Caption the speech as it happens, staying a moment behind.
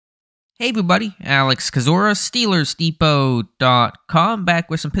Hey everybody, Alex Kazora, SteelersDepot.com, back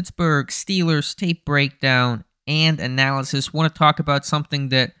with some Pittsburgh Steelers tape breakdown and analysis. Want to talk about something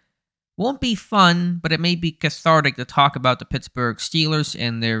that won't be fun, but it may be cathartic to talk about the Pittsburgh Steelers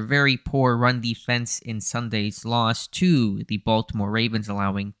and their very poor run defense in Sunday's loss to the Baltimore Ravens,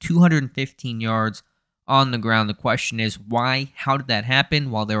 allowing 215 yards on the ground. The question is, why? How did that happen?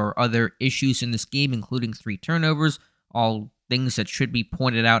 While there are other issues in this game, including 3 turnovers, all things that should be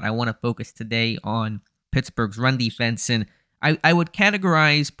pointed out, I want to focus today on Pittsburgh's run defense, and I would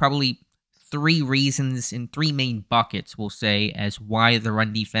categorize probably 3 reasons in 3 main buckets, we'll say, as why the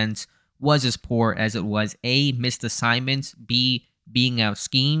run defense was as poor as it was. A, missed assignments. B, being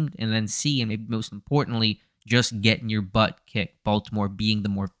out-schemed. And then C, and maybe most importantly, just getting your butt kicked. Baltimore being the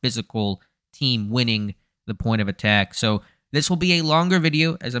more physical team, winning the point of attack. So this will be a longer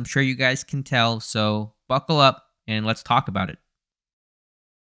video, as I'm sure you guys can tell, so buckle up and let's talk about it.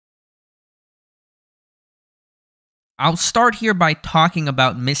 I'll start here by talking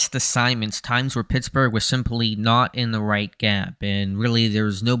about missed assignments, times where Pittsburgh was simply not in the right gap, and really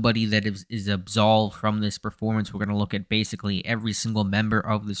there's nobody that is absolved from this performance. We're going to look at basically every single member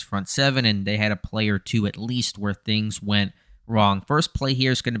of this front 7, and they had a play or 2 at least where things went wrong. First play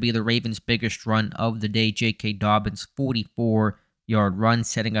here is going to be the Ravens' biggest run of the day, J.K. Dobbins' 44-yard run,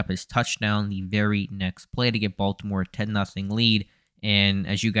 setting up his touchdown the very next play to get Baltimore a 10-0 lead. And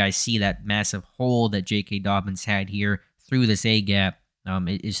as you guys see, that massive hole that J.K. Dobbins had here through this A-gap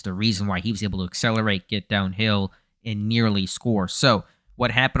is the reason why he was able to accelerate, get downhill, and nearly score. So what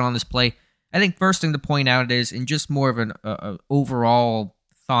happened on this play? I think first thing to point out is, in just more of an overall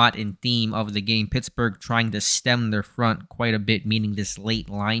thought and theme of the game, Pittsburgh trying to stem their front quite a bit, meaning this late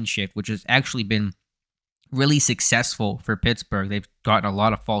line shift, which has actually been really successful for Pittsburgh. They've gotten a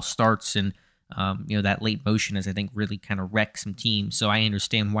lot of false starts, and that late motion has, I think, really kind of wrecked some teams. So I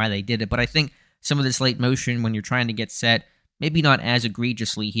understand why they did it. But I think some of this late motion, when you're trying to get set, maybe not as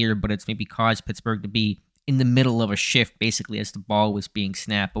egregiously here, but it's maybe caused Pittsburgh to be in the middle of a shift, basically, as the ball was being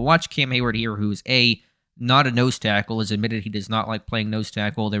snapped. But watch Cam Hayward here, who's not a nose tackle, has admitted he does not like playing nose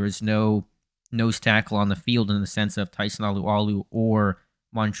tackle. There is no nose tackle on the field in the sense of Tyson Alualu or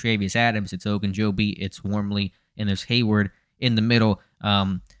Montravius Adams. It's Ogunjobi, it's Wormley, and there's Hayward in the middle.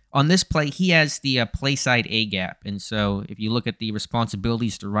 On this play, he has the play side A-gap, and so if you look at the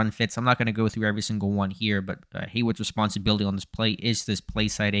responsibilities to run fits, I'm not going to go through every single one here, but Hayward's responsibility on this play is this play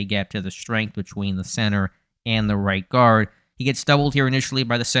side A-gap to the strength between the center and the right guard. He gets doubled here initially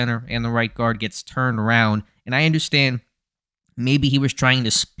by the center, and the right guard gets turned around, and I understand maybe he was trying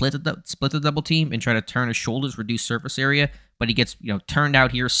to split the double team and try to turn his shoulders, reduce surface area, but he gets turned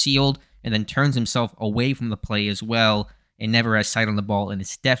out here, sealed, and then turns himself away from the play as well, and never has sight on the ball, and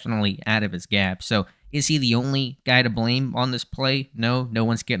is definitely out of his gap. So is he the only guy to blame on this play? No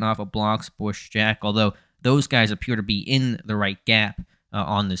one's getting off of blocks, Bush, Jack, although those guys appear to be in the right gap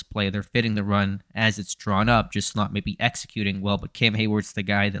on this play. They're fitting the run as it's drawn up, just not maybe executing well. But Cam Hayward's the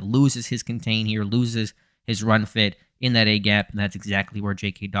guy that loses his contain here, loses his run fit in that A-gap, and that's exactly where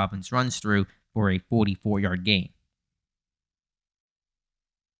J.K. Dobbins runs through for a 44-yard gain.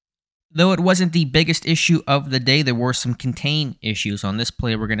 Though it wasn't the biggest issue of the day, there were some contain issues on this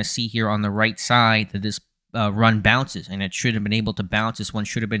play. We're going to see here on the right side that this run bounces, and it should have been able to bounce. This one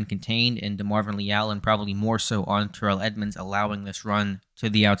should have been contained, and DeMarvin Leal, and probably more so on Terrell Edmonds, allowing this run to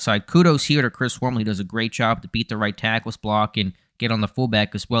the outside. Kudos here to Chris Wormley. He does a great job to beat the right tackle's block and get on the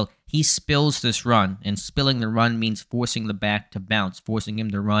fullback as well. He spills this run, and spilling the run means forcing the back to bounce, forcing him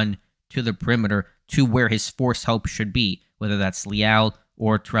to run to the perimeter to where his force help should be, whether that's Leal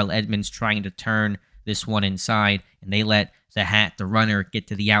or Terrell Edmonds trying to turn this one inside, and they let the runner, get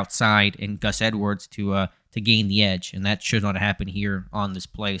to the outside, and Gus Edwards to gain the edge, and that should not happen here on this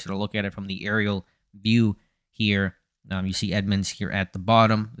play. So to look at it from the aerial view here, you see Edmonds here at the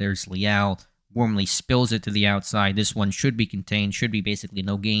bottom. There's Leal. Wormley spills it to the outside. This one should be contained, should be basically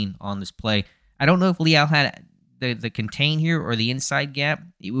no gain on this play. I don't know if Leal had the contain here or the inside gap.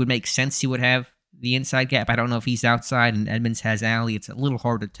 It would make sense he would have the inside gap. I don't know if he's outside and Edmonds has alley. It's a little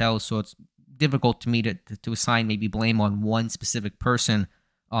hard to tell, so it's difficult to me to assign maybe blame on one specific person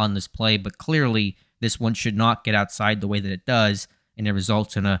on this play, but clearly this one should not get outside the way that it does, and it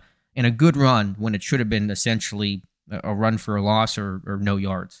results in a good run when it should have been essentially a run for a loss or no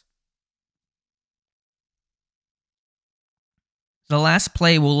yards. The last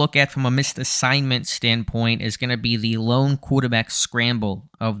play we'll look at from a missed assignment standpoint is going to be the lone quarterback scramble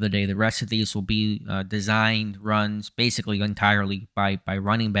of the day. The rest of these will be designed runs basically entirely by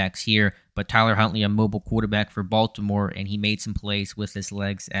running backs here, but Tyler Huntley, a mobile quarterback for Baltimore, and he made some plays with his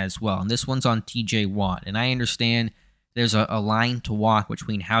legs as well. And this one's on TJ Watt, and I understand there's a line to walk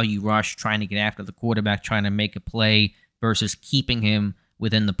between how you rush, trying to get after the quarterback, trying to make a play, versus keeping him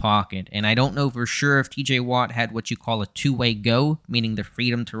within the pocket. And I don't know for sure if TJ Watt had what you call a two-way go, meaning the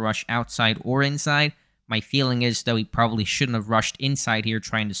freedom to rush outside or inside. My feeling is, though, he probably shouldn't have rushed inside here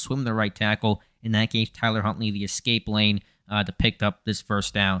trying to swim the right tackle, and that gave Tyler Huntley the escape lane to pick up this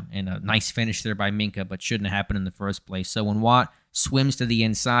first down. And a nice finish there by Minkah, but shouldn't have happened in the first place. So when Watt swims to the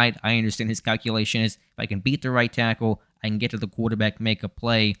inside, I understand his calculation is, if I can beat the right tackle, I can get to the quarterback, make a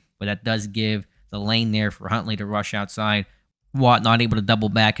play, but that does give the lane there for Huntley to rush outside. Watt not able to double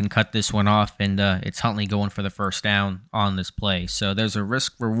back and cut this one off, and it's Huntley going for the first down on this play. So there's a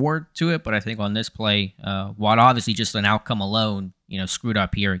risk-reward to it, but I think on this play, Watt obviously just an outcome alone, screwed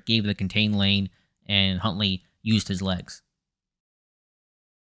up here. It gave the contained lane, and Huntley used his legs.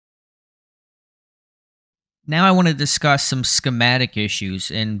 Now I want to discuss some schematic issues.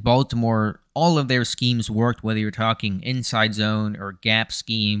 In Baltimore, all of their schemes worked, whether you're talking inside zone or gap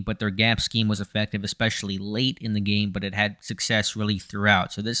scheme, but their gap scheme was effective, especially late in the game, but it had success really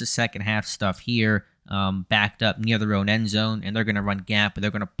throughout. So this is second half stuff here, backed up near their own end zone, and they're going to run gap, but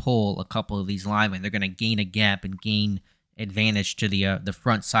they're going to pull a couple of these linemen. They're going to gain a gap and gain advantage to the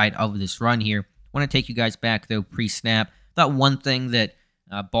front side of this run here. I want to take you guys back, though, pre-snap. I thought one thing that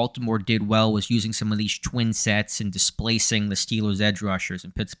Baltimore did well was using some of these twin sets and displacing the Steelers' edge rushers.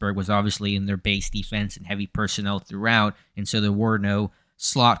 And Pittsburgh was obviously in their base defense and heavy personnel throughout, and so there were no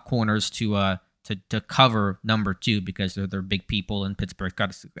slot corners to cover number two because they're big people, and Pittsburgh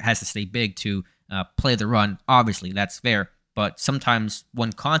has to stay big to play the run. Obviously, that's fair, but sometimes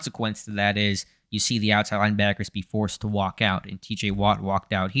one consequence to that is you see the outside linebackers be forced to walk out, and TJ Watt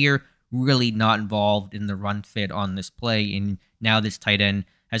walked out here, really not involved in the run fit on this play, and now this tight end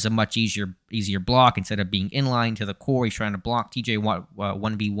has a much easier block. Instead of being inline to the core, he's trying to block TJ Watt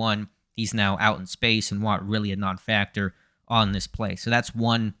 1v1. He's now out in space, and Watt really a non-factor on this play. So that's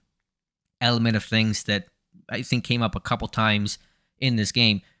one element of things that I think came up a couple times in this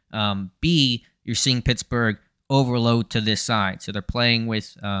game. B, you're seeing Pittsburgh overload to this side. So they're playing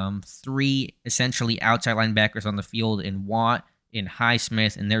with three essentially outside linebackers on the field in Watt, in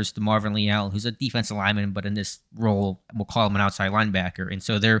Highsmith, and there's DeMarvin Leal, who's a defensive lineman, but in this role, we'll call him an outside linebacker. And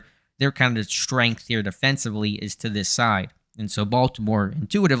so their kind of strength here defensively is to this side. And so Baltimore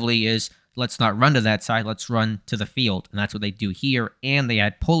intuitively is, let's not run to that side, let's run to the field. And that's what they do here. And they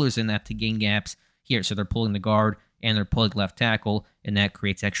add pullers in that to gain gaps here. So they're pulling the guard and they're pulling left tackle, and that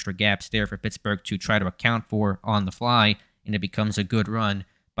creates extra gaps there for Pittsburgh to try to account for on the fly. And it becomes a good run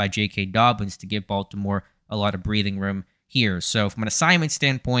by J.K. Dobbins to give Baltimore a lot of breathing room here. So from an assignment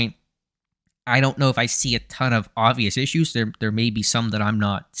standpoint, I don't know if I see a ton of obvious issues. There may be some that I'm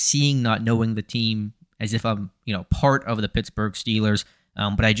not seeing, not knowing the team as if I'm part of the Pittsburgh Steelers.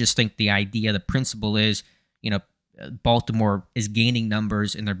 But I just think the idea, the principle is, Baltimore is gaining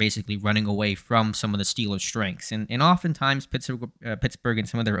numbers and they're basically running away from some of the Steelers' strengths. And oftentimes Pittsburgh and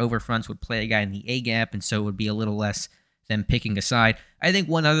some of their overfronts would play a guy in the A gap, and so it would be a little less than picking a side. I think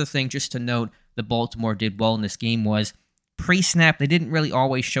one other thing just to note that Baltimore did well in this game was pre-snap, they didn't really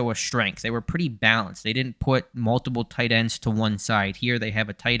always show a strength. They were pretty balanced. They didn't put multiple tight ends to one side. Here they have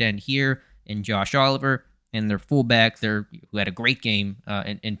a tight end here in Josh Oliver, and their fullback who had a great game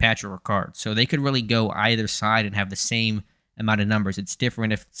in Patrick Ricard. So they could really go either side and have the same amount of numbers. It's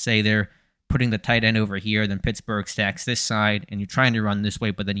different if, say, they're putting the tight end over here, then Pittsburgh stacks this side, and you're trying to run this way,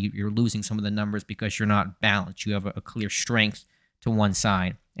 but then you're losing some of the numbers because you're not balanced. You have a clear strength to one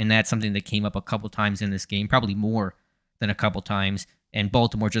side, and that's something that came up a couple times in this game, probably more than a couple times, and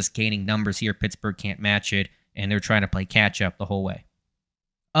Baltimore just gaining numbers here. Pittsburgh can't match it, and they're trying to play catch-up the whole way.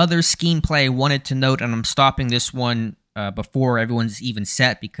 Other scheme play I wanted to note, and I'm stopping this one before everyone's even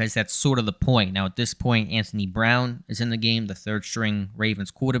set because that's sort of the point. Now, at this point, Anthony Brown is in the game, the third-string Ravens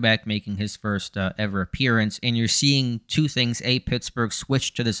quarterback, making his first ever appearance, and you're seeing two things. A, Pittsburgh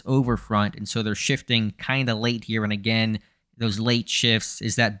switch to this over front, and so they're shifting kind of late here, and again, those late shifts,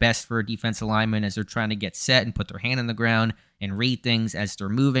 is that best for a defensive lineman as they're trying to get set and put their hand on the ground and read things as they're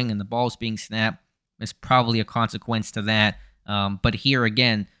moving and the ball's being snapped? There's probably a consequence to that. But here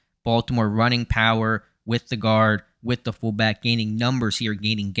again, Baltimore running power with the guard, with the fullback, gaining numbers here,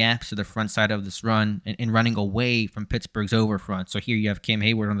 gaining gaps to the front side of this run and running away from Pittsburgh's over front. So here you have Cam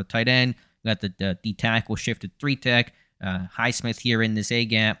Hayward on the tight end. You got the D-tackle shifted 3-tech. Highsmith here in this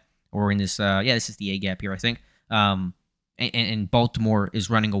A-gap, or in this, this is the A-gap here, I think. And Baltimore is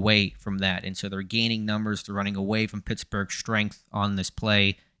running away from that. And so they're gaining numbers. They're running away from Pittsburgh's strength on this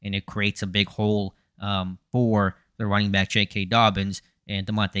play, and it creates a big hole for the running back, J.K. Dobbins, and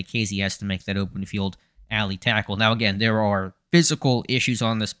DeMonte Casey has to make that open field alley tackle. Now, again, there are physical issues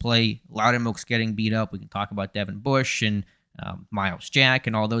on this play. Loudermilk's getting beat up. We can talk about Devin Bush and Miles Jack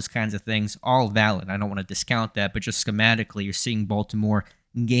and all those kinds of things. All valid. I don't want to discount that, but just schematically, you're seeing Baltimore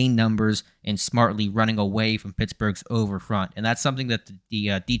gain numbers and smartly running away from Pittsburgh's over front. And that's something that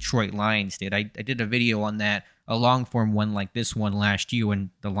the Detroit Lions did. I did a video on that, a long-form one like this one last year when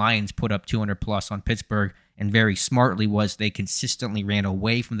the Lions put up 200-plus on Pittsburgh, and very smartly was they consistently ran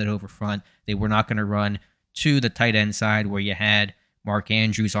away from that over front. They were not going to run to the tight end side where you had Mark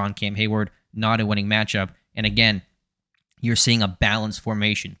Andrews on Cam Hayward, not a winning matchup. And again, you're seeing a balanced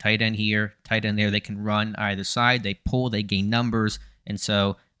formation. Tight end here, tight end there. They can run either side. They pull, they gain numbers. And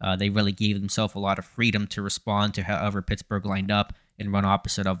so they really gave themselves a lot of freedom to respond to however Pittsburgh lined up and run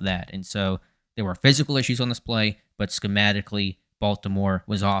opposite of that. And so there were physical issues on this play, but schematically, Baltimore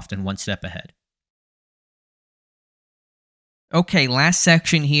was often one step ahead. Okay, last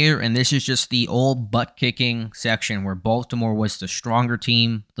section here, and this is just the old butt-kicking section where Baltimore was the stronger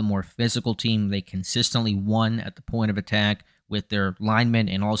team, the more physical team. They consistently won at the point of attack with their linemen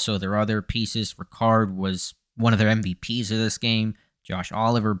and also their other pieces. Ricard was one of their MVPs of this game. Josh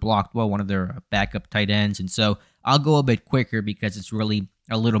Oliver blocked well, one of their backup tight ends. And so I'll go a bit quicker because it's really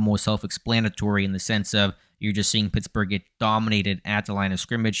a little more self-explanatory in the sense of you're just seeing Pittsburgh get dominated at the line of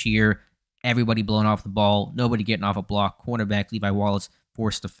scrimmage here. Everybody blowing off the ball, nobody getting off a block. Cornerback Levi Wallace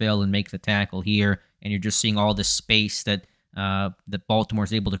forced to fail and make the tackle here. And you're just seeing all this space that Baltimore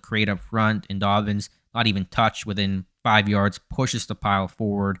is able to create up front. And Dobbins, not even touched within 5 yards, pushes the pile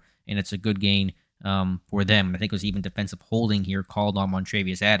forward. And it's a good gain for them. And I think it was even defensive holding here called on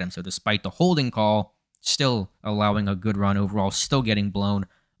Montravius Adams. So despite the holding call, still allowing a good run overall, still getting blown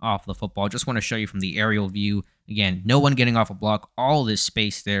off the football. Just want to show you from the aerial view. Again, no one getting off a block. All this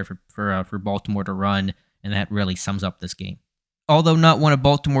space there for Baltimore to run, and that really sums up this game. Although not one of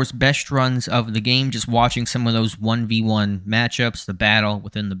Baltimore's best runs of the game, just watching some of those 1v1 matchups, the battle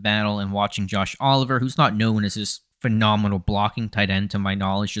within the battle, and watching Josh Oliver, who's not known as this phenomenal blocking tight end to my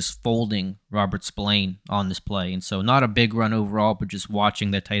knowledge, just folding Robert Spillane on this play. And so not a big run overall, but just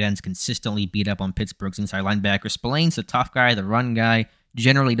watching the tight ends consistently beat up on Pittsburgh's inside linebacker. Spillane's the tough guy, the run guy,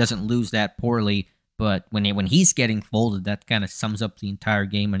 generally doesn't lose that poorly, but when he's getting folded, that kind of sums up the entire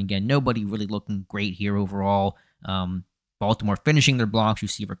game. And again, nobody really looking great here overall. Baltimore finishing their blocks. You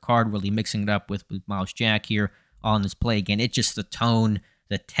see Ricard really mixing it up with Miles Jack here on this play. Again, it's just the tone,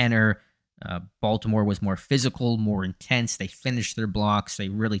 the tenor. Baltimore was more physical, more intense. They finished their blocks. They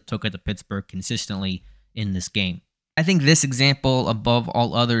really took it to Pittsburgh consistently in this game. I think this example, above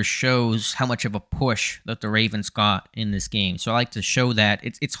all others, shows how much of a push that the Ravens got in this game. So I like to show that.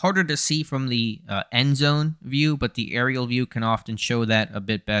 It's harder to see from the end zone view, but the aerial view can often show that a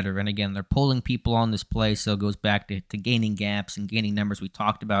bit better. And again, they're pulling people on this play, so it goes back to gaining gaps and gaining numbers we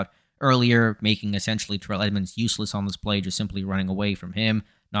talked about earlier, making essentially Terrell Edmonds useless on this play, just simply running away from him,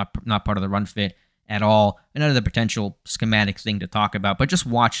 not part of the run fit at all. Another potential schematic thing to talk about, but just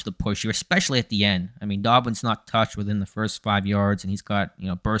watch the push here, especially at the end. I mean, Dobbins not touched within the first 5 yards, and he's got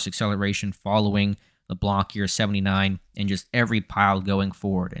burst acceleration following the block here, 79, and just every pile going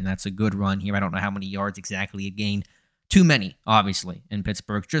forward, and that's a good run here. I don't know how many yards exactly he gained. Too many, obviously, in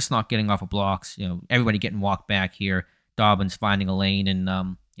Pittsburgh, just not getting off of blocks. Everybody getting walked back here. Dobbins finding a lane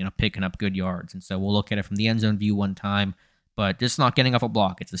and picking up good yards, and so we'll look at it from the end zone view one time. But just not getting off a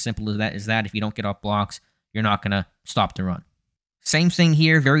block. It's as simple as that. If you don't get off blocks, you're not going to stop the run. Same thing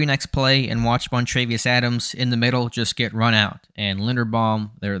here, very next play, and watch Montravius Adams in the middle just get run out. And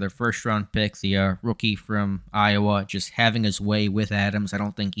Linderbaum, their first-round pick, the rookie from Iowa, just having his way with Adams. I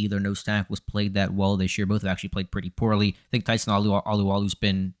don't think either nose tackles played that well this year. Both have actually played pretty poorly. I think Tyson Alualu's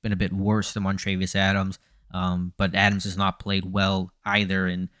been a bit worse than Montravius Adams, but Adams has not played well either,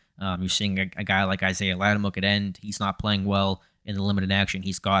 and you're seeing a guy like Isaiah Loudermilk at end. He's not playing well in the limited action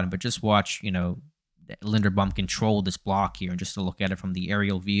he's gotten. But just watch, Linderbaum control this block here. And just to look at it from the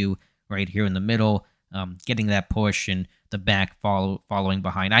aerial view right here in the middle, getting that push and the back following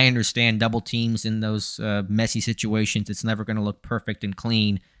behind. I understand double teams in those messy situations. It's never going to look perfect and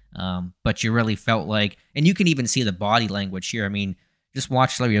clean. But you really felt like, and you can even see the body language here. I mean, just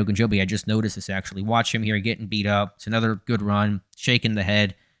watch Larry Ogunjobi. I just noticed this actually. Watch him here getting beat up. It's another good run, shaking the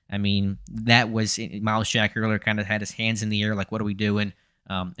head. I mean, that was Miles Jack earlier kind of had his hands in the air, like, what are we doing?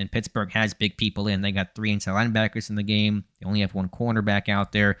 And Pittsburgh has big people in. They got 3 inside linebackers in the game. They only have 1 cornerback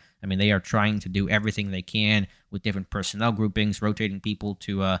out there. I mean, they are trying to do everything they can with different personnel groupings, rotating people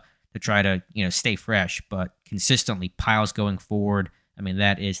to try to stay fresh, but consistently piles going forward. I mean,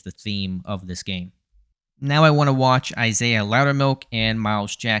 that is the theme of this game. Now I want to watch Isaiah Loudermilk and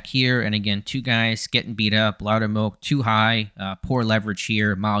Miles Jack here. And again, two guys getting beat up. Loudermilk too high, poor leverage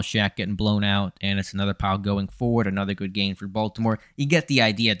here. Miles Jack getting blown out. And it's another pile going forward. Another good game for Baltimore. You get the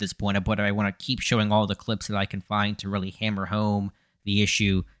idea at this point, but I want to keep showing all the clips that I can find to really hammer home the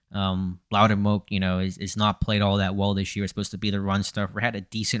issue. Loudermilk, is not played all that well this year. It's supposed to be the run stuffer. Had a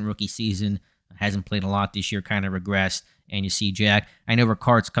decent rookie season. Hasn't played a lot this year, kind of regressed. And you see Jack. I know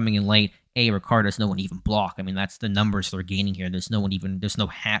Ricard's coming in late. Ricard has no one even block. I mean, that's the numbers they're gaining here. There's no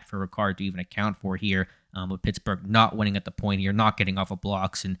hat for Ricard to even account for here. With Pittsburgh not winning at the point here, not getting off of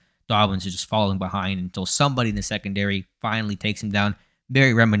blocks, and Dobbins is just falling behind until somebody in the secondary finally takes him down.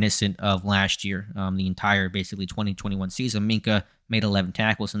 Very reminiscent of last year, the entire basically 2021 season. Minkah made 11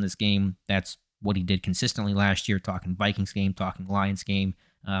 tackles in this game. That's what he did consistently last year. Talking Vikings game, talking Lions game.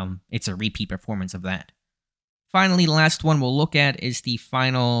 It's a repeat performance of that. Finally, the last one we'll look at is the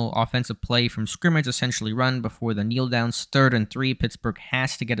final offensive play from scrimmage, essentially run before the kneel downs. 3rd and 3. Pittsburgh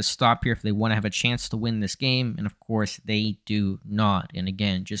has to get a stop here if they want to have a chance to win this game, and of course they do not. And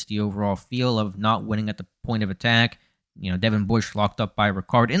again, just the overall feel of not winning at the point of attack. Devin Bush locked up by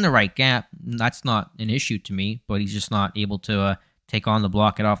Ricard in the right gap. That's not an issue to me, but he's just not able to take on the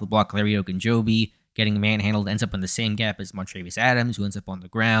block, get off the block. Larry Ogunjobi getting manhandled, ends up in the same gap as Montravius Adams, who ends up on the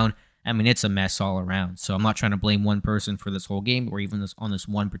ground. I mean, it's a mess all around. So I'm not trying to blame one person for this whole game or even on this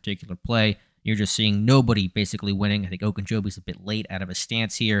one particular play. You're just seeing nobody basically winning. I think Ogunjobi's a bit late out of a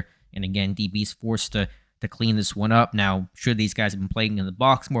stance here. And again, DB's forced to clean this one up. Now, should these guys have been playing in the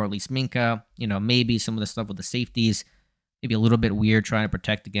box more, at least Minkah, maybe some of the stuff with the safeties, maybe a little bit weird trying to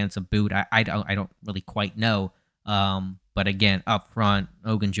protect against a boot. I don't really quite know. But again, up front,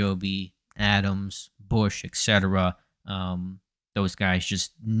 Ogunjobi, Adams, Bush, etc., those guys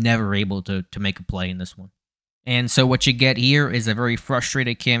just never able to make a play in this one. And so what you get here is a very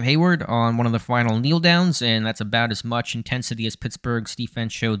frustrated Cam Hayward on one of the final kneel downs, and that's about as much intensity as Pittsburgh's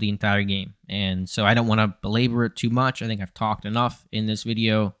defense showed the entire game. And so I don't want to belabor it too much. I think I've talked enough in this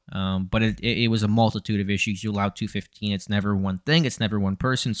video, but it was a multitude of issues. You allow 215. It's never one thing. It's never one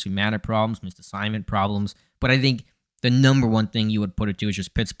person. Semantic problems, missed assignment problems. But I think the number one thing you would put it to is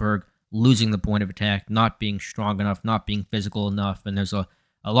just Pittsburgh losing the point of attack, not being strong enough, not being physical enough. And there's a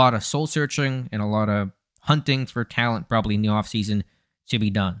lot of soul-searching and a lot of hunting for talent probably in the offseason to be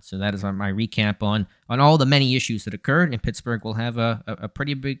done. So that is my recap on all the many issues that occurred. And Pittsburgh will have a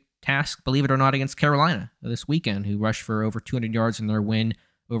pretty big task, believe it or not, against Carolina this weekend, who rushed for over 200 yards in their win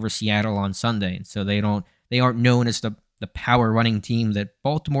over Seattle on Sunday. And so they aren't known as the power running team that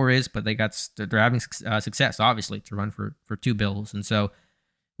Baltimore is, but they're having success, obviously, to run for 2 Bills. And so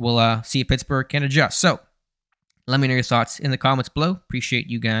we'll see if Pittsburgh can adjust. So let me know your thoughts in the comments below. Appreciate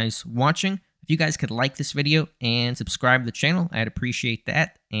you guys watching. If you guys could like this video and subscribe to the channel, I'd appreciate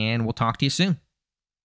that. And we'll talk to you soon.